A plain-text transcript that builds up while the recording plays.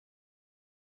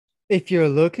If you're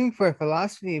looking for a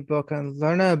philosophy book and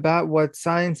learn about what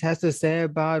science has to say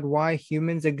about why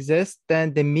humans exist,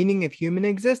 then The Meaning of Human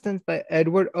Existence by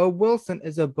Edward O. Wilson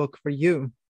is a book for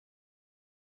you.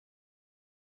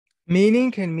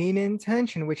 Meaning can mean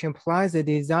intention, which implies a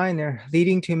designer,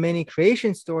 leading to many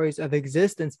creation stories of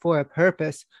existence for a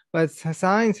purpose. But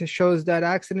science shows that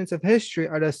accidents of history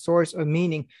are the source of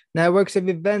meaning, networks of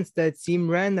events that seem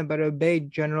random but obey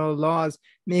general laws,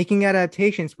 making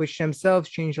adaptations which themselves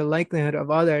change the likelihood of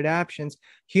other adaptations.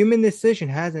 Human decision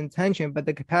has intention, but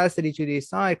the capacity to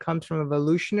decide comes from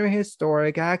evolutionary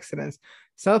historic accidents.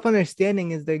 Self understanding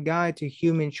is the guide to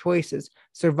human choices,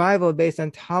 survival based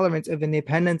on tolerance of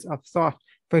independence of thought.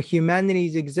 For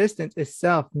humanity's existence is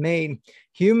self made.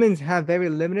 Humans have very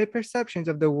limited perceptions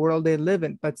of the world they live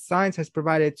in, but science has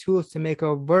provided tools to make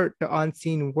overt the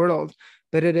unseen world.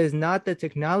 But it is not the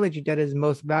technology that is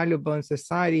most valuable in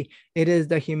society, it is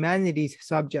the humanity's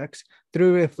subjects.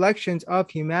 Through reflections of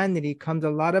humanity comes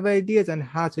a lot of ideas on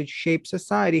how to shape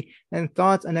society and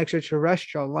thoughts on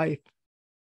extraterrestrial life.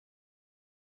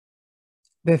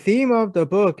 The theme of the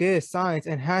book is science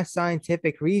and has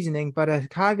scientific reasoning, but a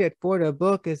caveat for the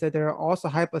book is that there are also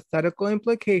hypothetical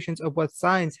implications of what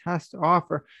science has to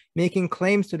offer, making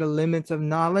claims to the limits of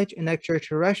knowledge and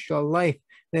extraterrestrial life.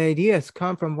 The ideas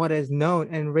come from what is known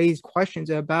and raise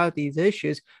questions about these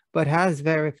issues, but has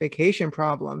verification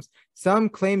problems. Some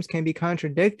claims can be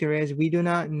contradictory as we do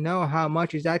not know how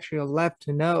much is actually left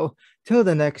to know till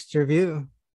the next review.